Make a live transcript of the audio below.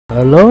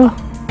Halo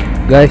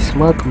guys,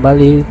 semua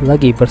kembali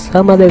lagi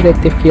bersama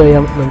detektif Kyoya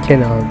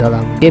channel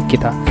dalam game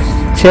kita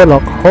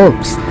Sherlock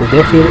Holmes The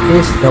Devil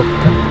is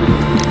Doctor.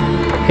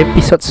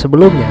 Episode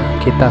sebelumnya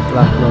kita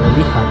telah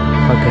melihat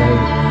sebagai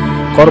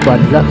korban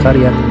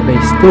Zacharian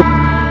Greystroke.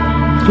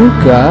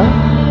 Juga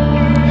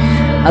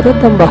ada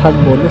tambahan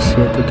bonus,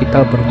 yaitu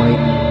kita bermain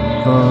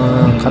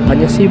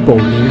katanya sih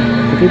bowling,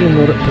 tapi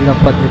menurut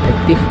pendapat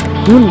detektif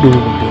gundu.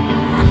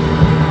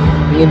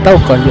 Ingin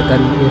tahu kelanjutan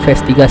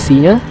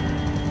investigasinya?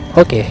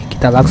 Oke,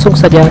 kita langsung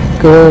saja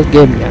ke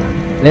gamenya.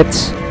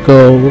 Let's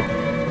go.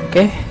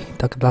 Oke,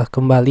 kita telah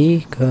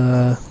kembali ke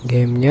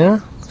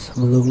gamenya.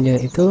 Sebelumnya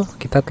itu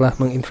kita telah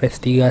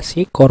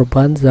menginvestigasi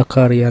korban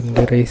Zacharian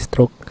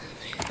Greystroke,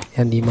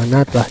 yang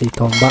dimana telah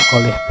ditombak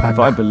oleh panah.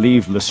 If I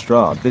believe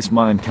Lestrade, this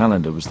Mayan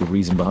calendar was the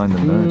reason behind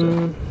the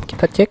murder.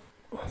 Kita cek.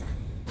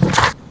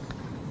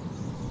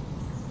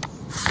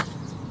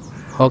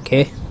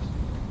 Oke.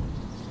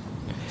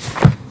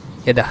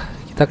 Ya dah,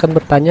 kita akan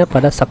bertanya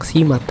pada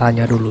saksi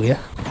matanya dulu ya.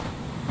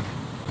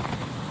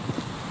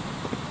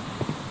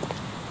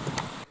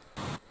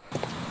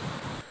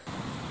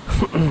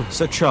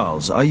 Sir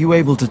Charles, are you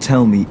able to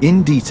tell me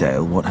in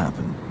detail what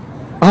happened?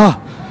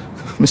 Ah,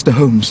 Mr.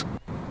 Holmes.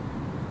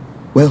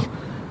 Well,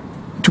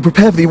 to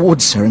prepare for the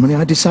awards ceremony,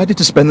 I decided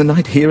to spend the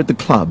night here at the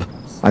club.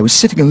 I was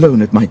sitting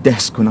alone at my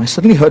desk when I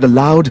suddenly heard a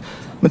loud,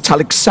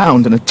 metallic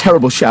sound and a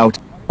terrible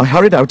shout. I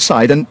hurried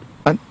outside and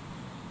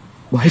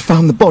well, I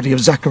found the body of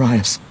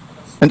Zacharias.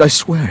 And I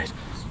swear it,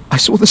 I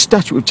saw the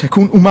statue of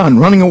Tecun Uman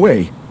running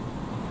away.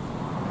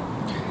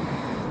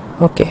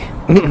 Okay.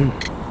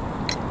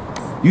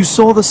 You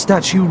saw the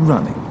statue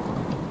running?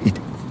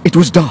 It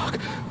was dark,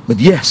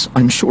 but yes,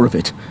 I'm sure of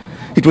it.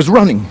 It was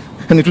running,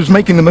 and it was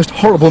making the most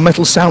horrible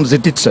metal sound as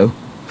it did so.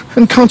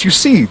 And can't you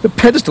see, the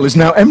pedestal is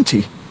now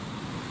empty.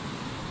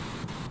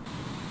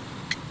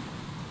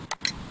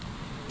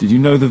 Did you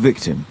know the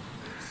victim?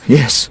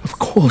 Yes, of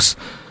course.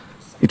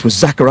 It was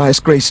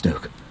Zacharias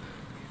Greystroke.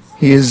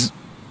 He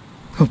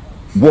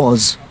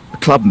was a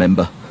club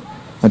member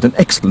and an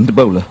excellent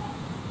bowler.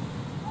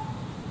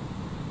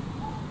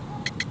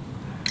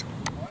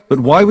 But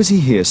why was he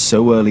here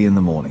so early in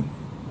the morning?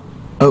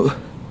 Oh,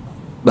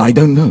 I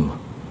don't know.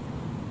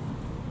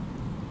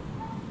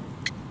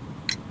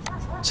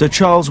 Sir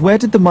Charles, where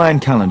did the Mayan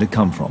calendar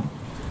come from?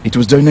 It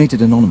was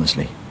donated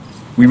anonymously.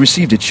 We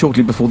received it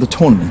shortly before the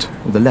tournament,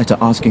 with a letter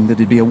asking that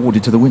it be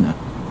awarded to the winner.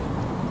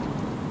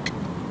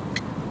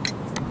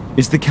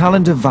 Is the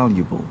calendar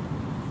valuable?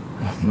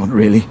 Not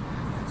really.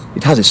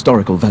 It has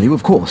historical value,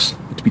 of course,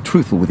 but to be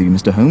truthful with you,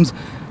 Mr. Holmes,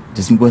 it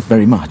isn't worth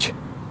very much.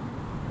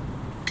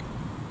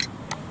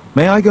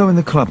 May I go in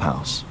the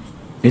clubhouse?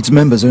 It's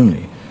members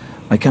only.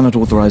 I cannot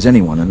authorize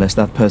anyone unless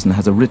that person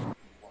has a written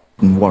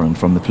warrant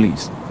from the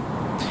police.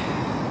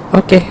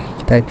 Oke,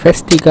 kita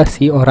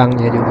investigasi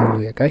orangnya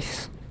dulu ya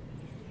guys.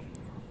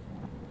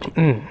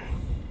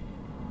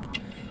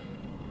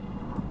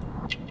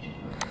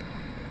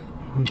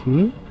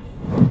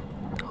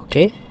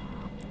 Oke.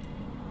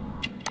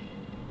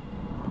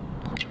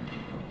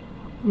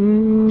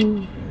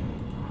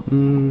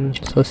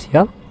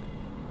 Sosial.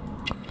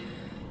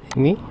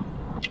 Ini.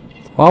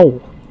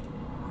 Wow.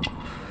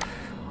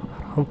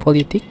 Orang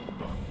politik.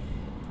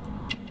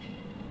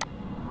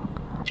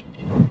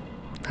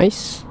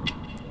 Nice.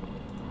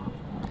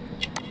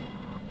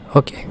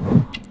 Oke.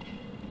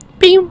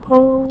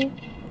 Ping-pong.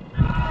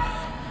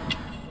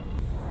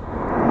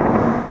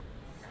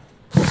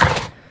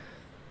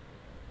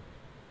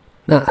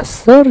 Nah,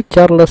 Sir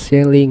Charles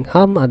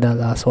Yellingham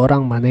adalah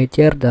seorang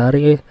manajer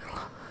dari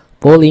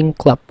bowling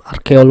club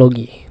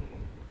arkeologi.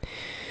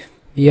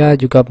 Dia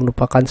juga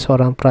merupakan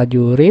seorang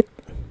prajurit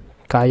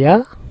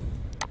kaya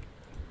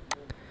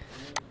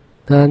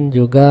dan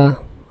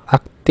juga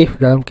aktif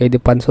dalam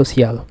kehidupan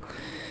sosial.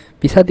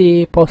 Bisa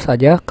di pause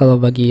saja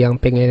kalau bagi yang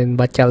pengen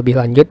baca lebih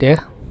lanjut ya.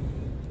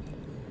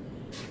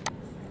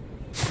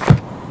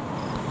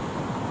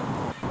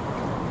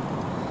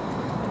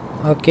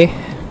 Oke.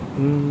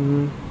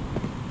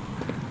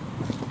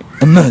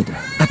 A murder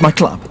at my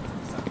club.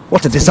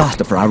 What a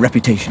disaster for our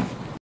reputation.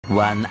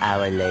 1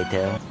 hour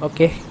later.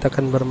 Oke, kita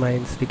akan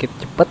bermain sedikit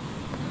cepat.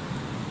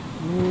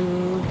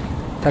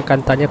 Kita akan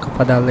tanya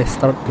kepada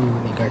Lestrade dulu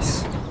nih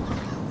guys.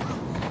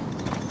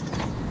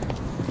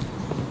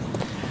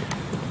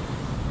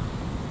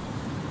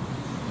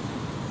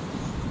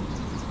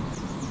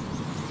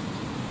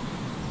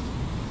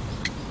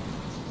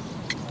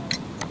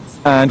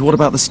 And what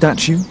about the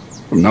statue?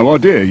 No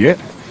idea yet.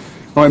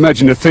 I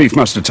imagine the thief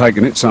must have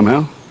taken it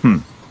somehow.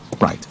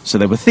 Right, so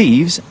there were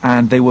thieves,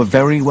 and they were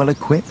very well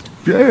equipped?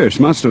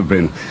 Yes, must have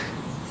been.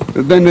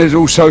 Then there's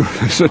also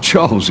Sir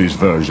Charles's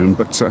version,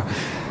 but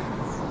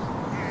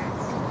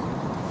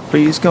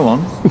Please, go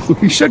on.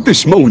 he said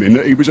this morning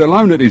that he was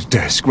alone at his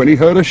desk when he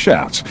heard a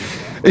shout.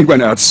 He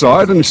went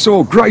outside and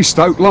saw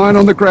Greystroke lying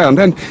on the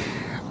ground, and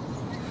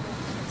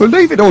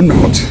believe it or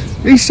not,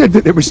 he said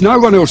that there was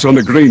no one else on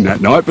the green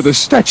that night but the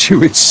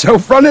statue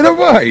itself running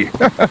away.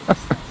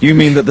 You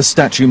mean that the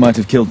statue might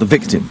have killed the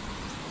victim?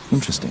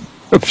 Interesting.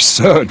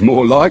 Absurd,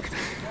 more like.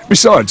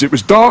 Besides, it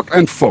was dark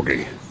and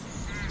foggy.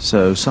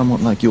 So,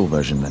 somewhat like your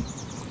version then.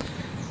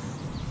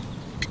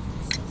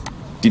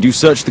 Did you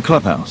search the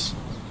clubhouse?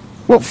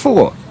 What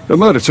for? The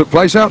murder took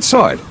place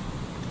outside.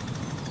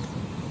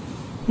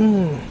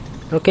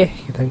 Oke,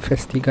 kita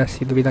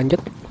investigasi lebih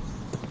lanjut.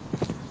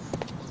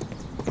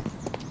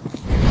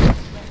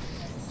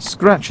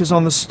 Scratches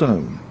on the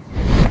stone.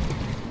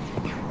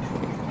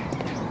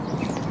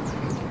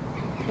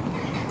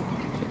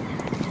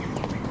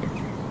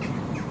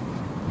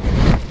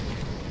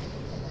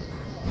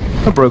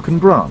 A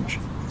broken branch.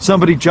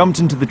 Somebody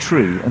jumped into the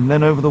tree and then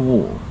over the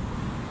wall.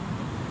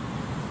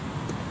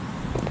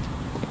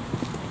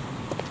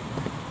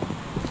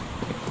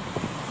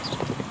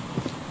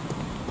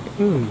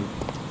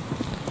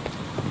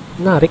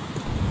 Menarik.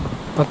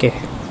 Oke.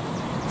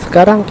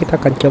 Sekarang kita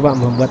akan coba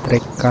membuat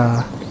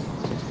reka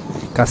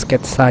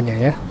sketsanya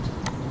ya.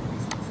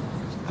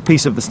 A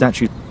piece of the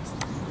statue.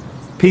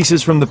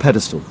 Pieces from the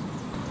pedestal.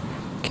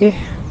 Oke.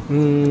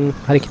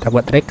 Mari kita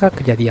buat reka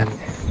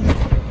kejadiannya.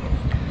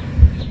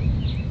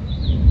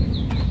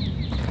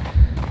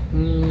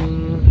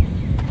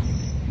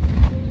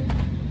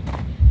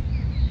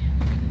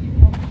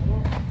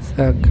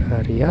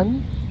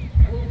 Zacharian.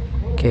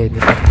 Oke, ini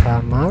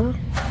pertama.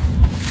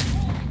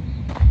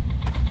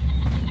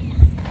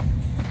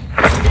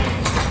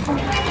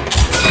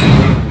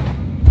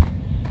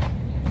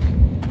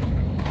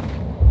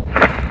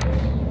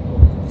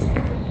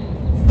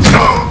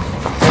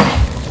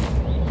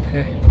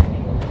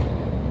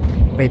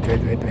 Wait.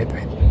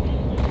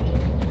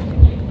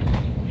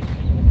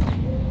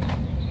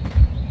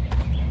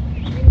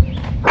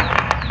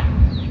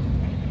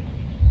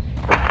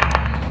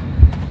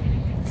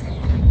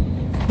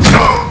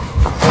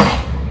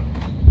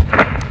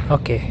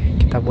 Oke,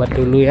 kita buat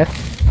dulu ya.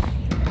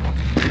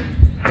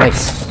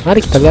 Nice. Mari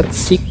kita lihat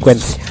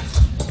sequence-nya.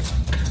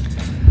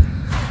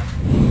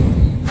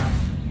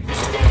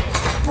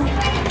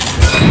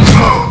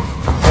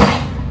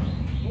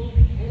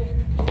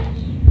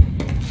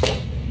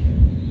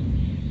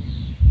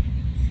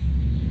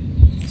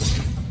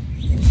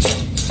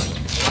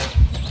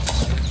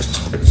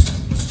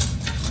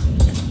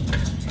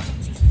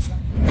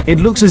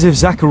 It looks as if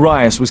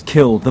Zacharias was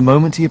killed the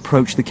moment he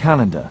approached the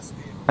calendar,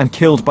 and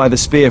killed by the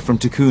spear from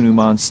Tecun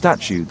Uman's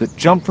statue that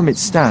jumped from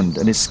its stand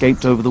and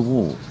escaped over the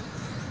wall.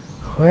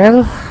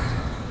 Well,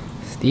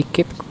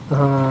 sedikit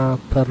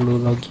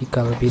perlu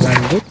logika lebih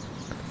lanjut.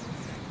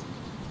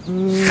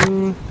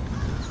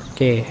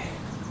 Oke,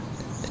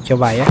 kita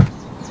coba ya.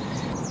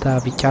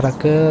 Kita bicara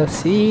ke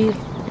si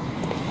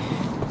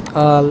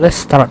let's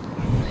start.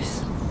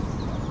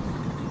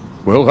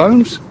 Well,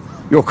 Holmes,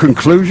 your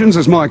conclusions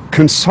as my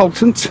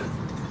consultant?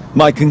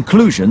 My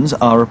conclusions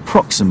are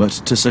approximate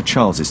to Sir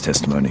Charles's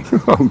testimony.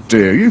 Oh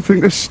dear, you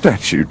think the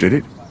statue did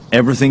it?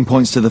 Everything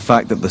points to the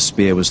fact that the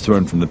spear was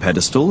thrown from the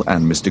pedestal,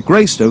 and Mr.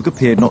 Greystroke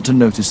appeared not to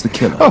notice the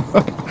killer.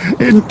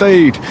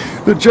 Indeed.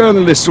 The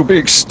journalists will be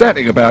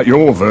ecstatic about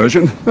your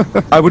version.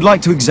 I would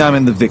like to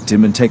examine the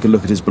victim and take a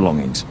look at his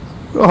belongings.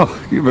 Oh,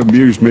 you've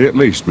amused me at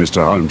least,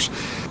 Mr. Holmes.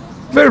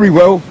 Very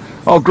well.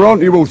 I'll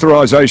grant you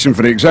authorization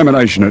for the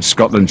examination at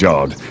Scotland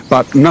Yard,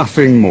 but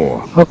nothing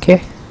more.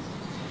 Oke.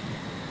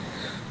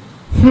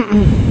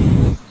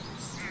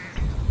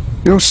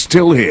 You're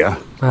still here?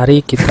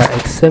 Mari kita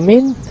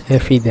examine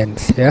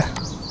evidence ya.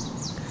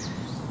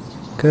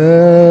 Ke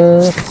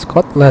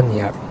Scotland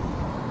Yard.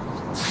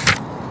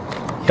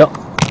 Yuk.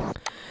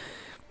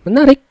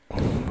 Menarik.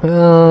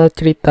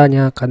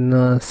 Ceritanya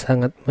akan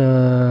sangat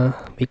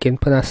bikin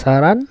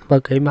penasaran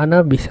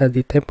bagaimana bisa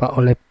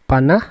ditembak oleh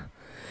panah,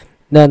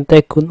 dan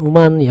Tecun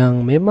Uman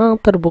yang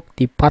memang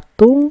terbukti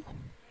patung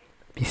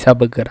bisa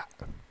bergerak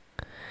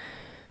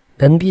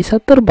dan bisa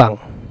terbang.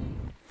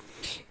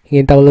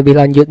 Ingin tahu lebih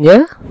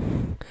lanjutnya?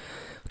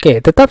 Oke,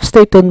 tetap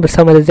stay tune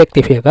bersama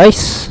detektif ya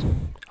guys.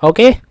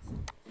 Oke.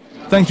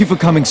 Thank you for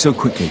coming so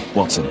quickly,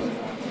 Watson.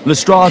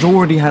 Lestrade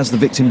already has the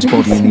victim's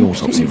body in the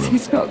autopsy room.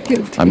 He's not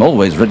guilty. I'm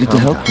always ready to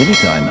help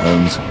anytime,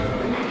 Holmes.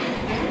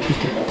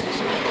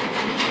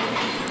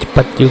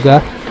 Cepat juga.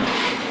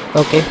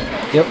 Oke,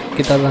 yuk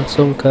kita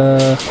langsung ke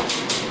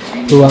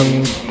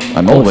ruang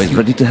I'm always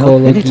ready to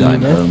help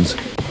anytime, psikologinya, Holmes.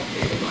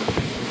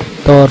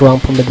 atau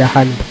ruang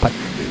pembedahan tepat.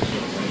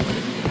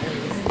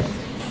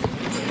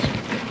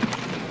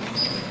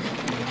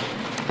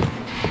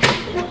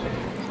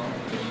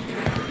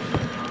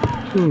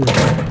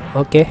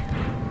 Oke.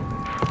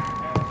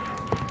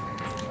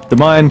 The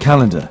Mayan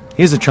calendar.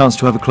 Here's a chance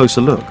to have a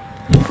closer look.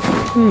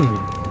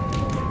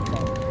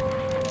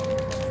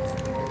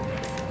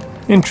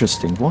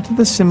 Interesting. What are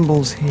the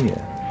symbols here?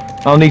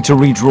 I'll need to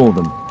redraw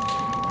them.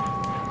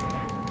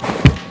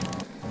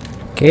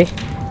 Oke.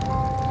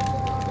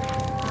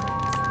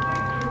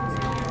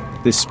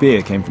 This spear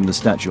came from the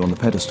statue on the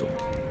pedestal.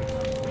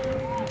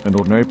 An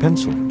ordinary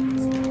pencil.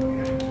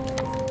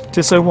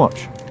 Tissot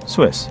watch.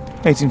 Swiss.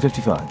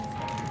 1855.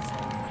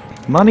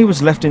 Money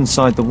was left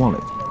inside the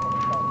wallet.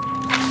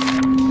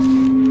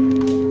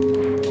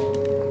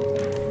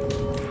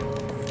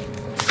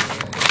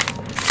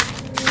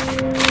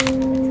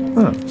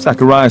 Oh,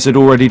 Zacharias had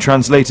already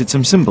translated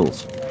some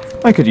symbols.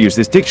 I could use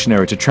this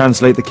dictionary to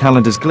translate the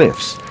calendar's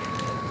glyphs.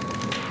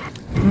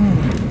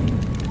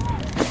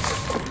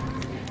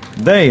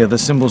 They are the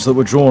symbols that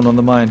were drawn on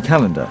the Mayan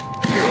calendar.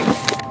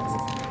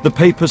 The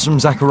papers from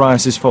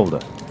Zacharias'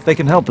 folder. They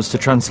can help us to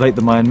translate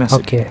the Mayan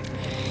message. Oke.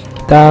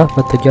 Kita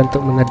bertujuan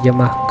untuk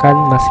menerjemahkan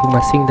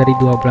masing-masing dari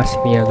 12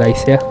 ini ya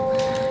guys ya.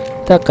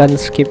 Kita akan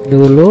skip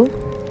dulu.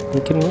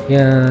 Mungkin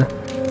ya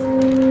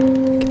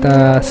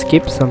kita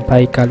skip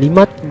sampai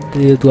kalimat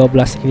 12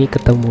 ini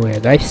ketemu ya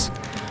guys.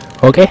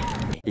 Oke.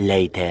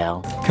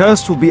 Later.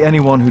 Cursed will be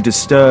anyone who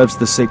disturbs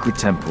the sacred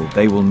temple.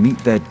 They will meet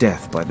their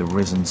death by the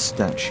risen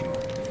statue.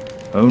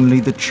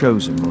 Only the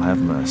chosen will have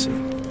mercy.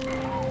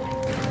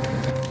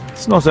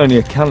 It's not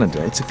only a calendar,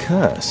 it's a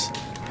curse.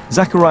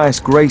 Zacharian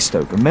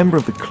Greystroke, a member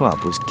of the club,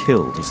 was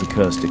killed as the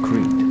curse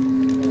decreed.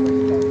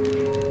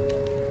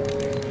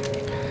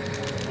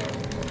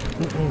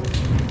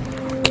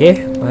 Oke,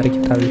 mari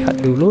kita lihat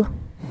dulu.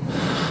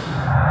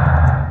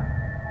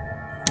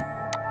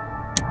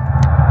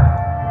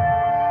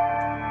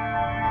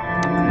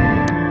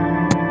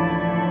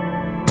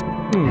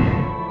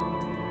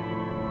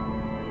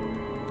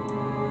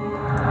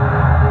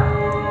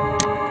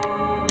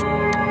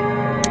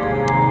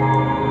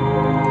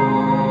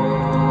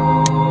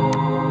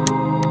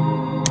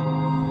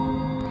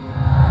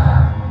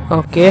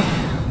 Oke.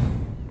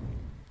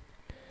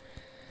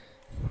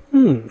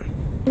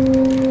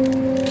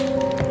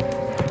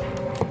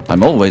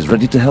 I'm always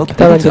ready to help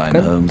Kita anytime,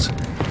 lanjutkan Holmes.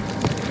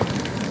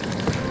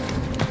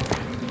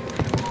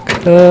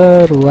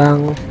 ke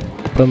ruang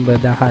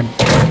pembedahan.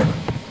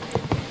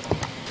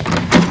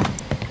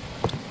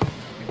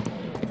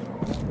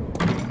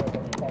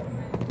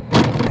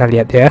 Kita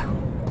lihat ya.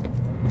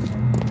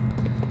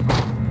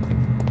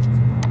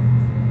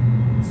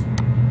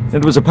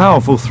 It was a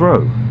powerful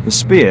throw. The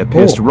spear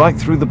pierced right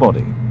through the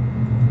body.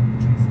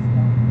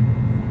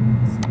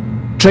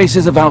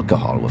 Traces of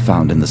alcohol were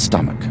found in the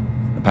stomach.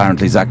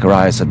 Apparently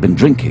Zacharias had been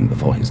drinking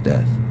before his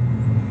death.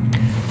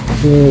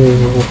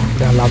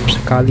 Dalam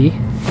sekali.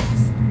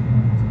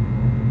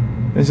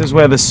 This is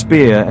where the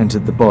spear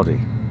entered the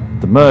body.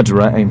 The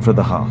murderer aimed for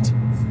the heart.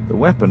 The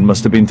weapon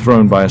must have been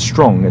thrown by a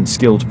strong and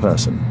skilled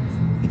person.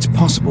 It's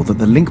possible that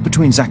the link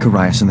between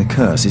Zacharias and the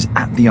curse is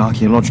at the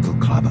archaeological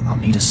club.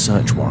 I'll need a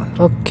search warrant.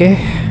 Oke.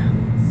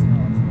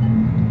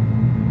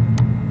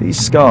 These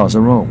scars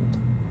are old.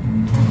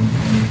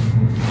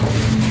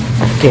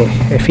 Oke,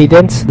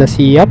 evidence sudah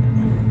siap.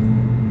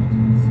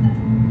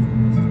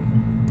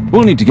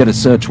 We'll need to get a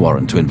search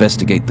warrant to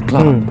investigate the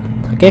club.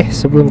 Oke,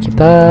 sebelum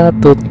kita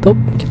tutup,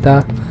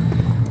 kita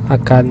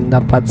akan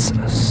dapat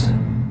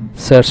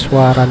search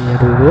warrantnya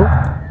dulu.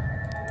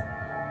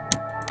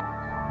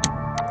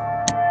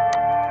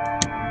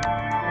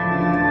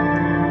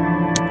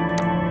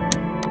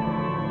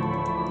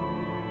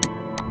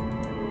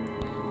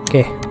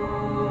 Oke.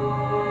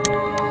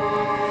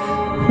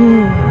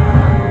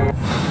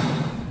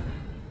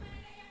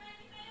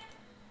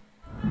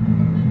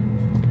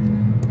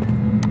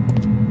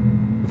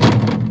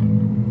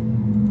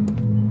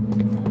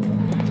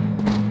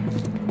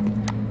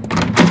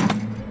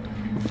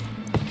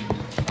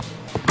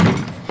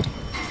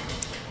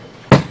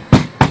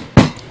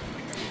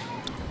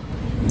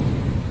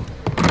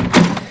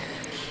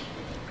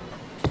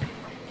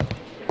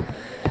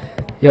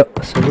 Yuk,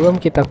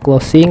 sebelum kita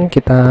closing,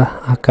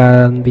 kita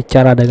akan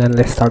bicara dengan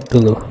Restart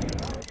dulu.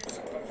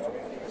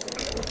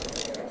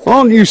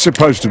 Aren't you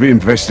supposed to be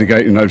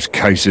investigating those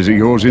cases of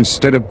yours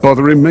instead of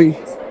bothering me?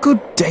 Good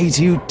day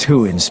to you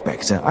too,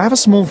 Inspector. I have a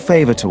small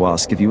favor to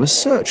ask of you, a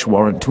search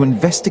warrant to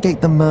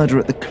investigate the murder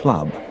at the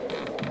club.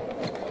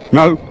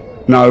 No,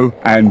 no,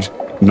 and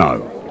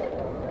no.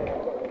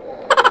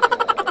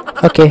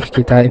 Oke,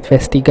 kita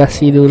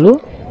investigasi dulu.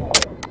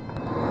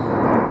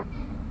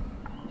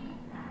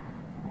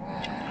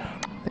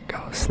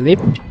 Go sleep.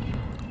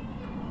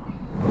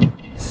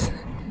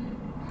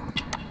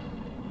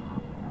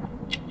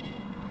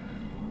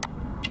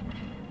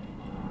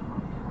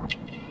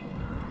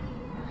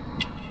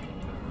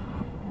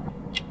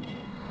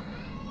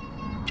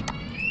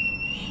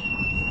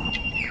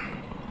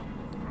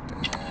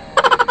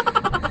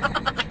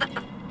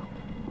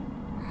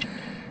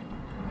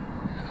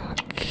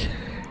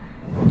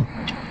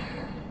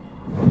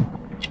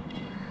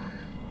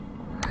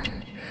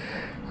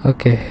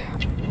 Oke.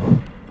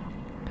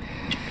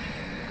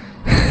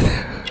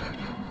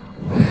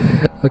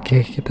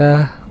 Oke,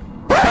 kita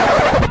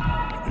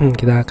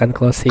akan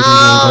closing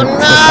dulu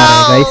sebentar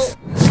ya guys.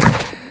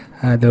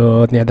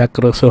 Aduh, ini ada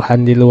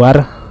kerusuhan di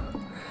luar.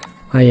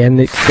 Mayan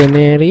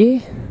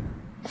dictionary.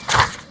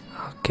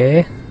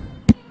 Oke.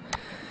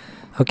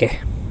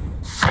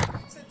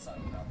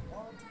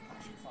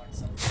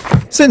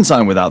 Since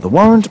I'm without the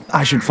warrant,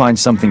 I should find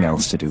something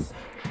else to do.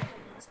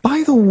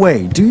 By the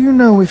way, do you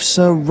know if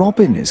Sir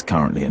Robin is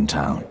currently in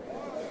town?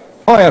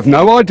 I have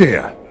no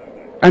idea.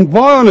 And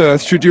why on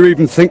earth should you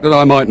even think that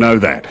I might know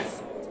that?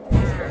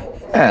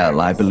 Well,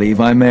 I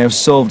believe I may have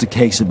solved a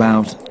case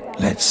about,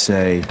 let's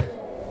say,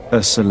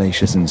 a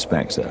salacious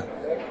inspector.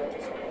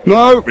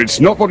 No, it's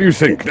not what you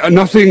think.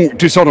 Nothing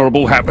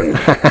dishonorable happened.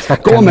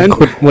 Go on then.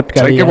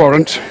 Take your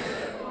warrant.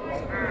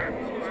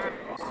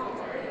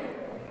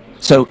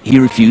 So he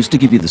refused to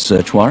give you the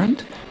search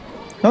warrant?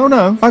 Oh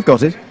no, I've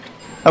got it.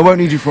 I won't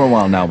need you for a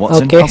while now,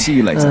 Watson. Oke, I'll see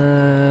you later.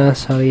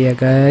 sorry ya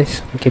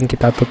guys, mungkin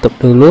kita tutup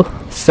dulu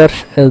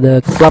search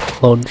the club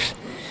lounge.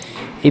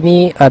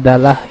 Ini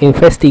adalah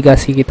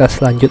investigasi kita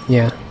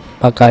selanjutnya.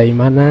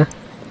 Bagaimana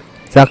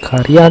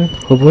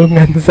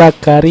hubungan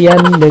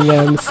Zacharian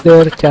dengan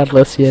Sir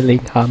Charles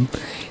Yellingham.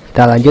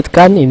 Kita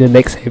lanjutkan in the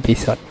next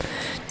episode.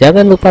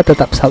 Jangan lupa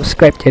tetap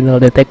subscribe channel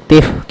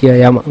detektif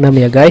Kyoya Magnam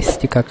ya guys,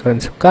 jika kalian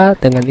suka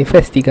dengan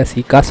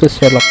investigasi kasus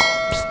Sherlock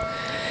Holmes.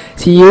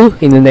 See you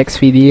in the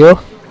next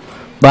video.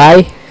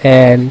 Bye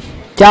and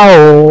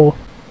ciao.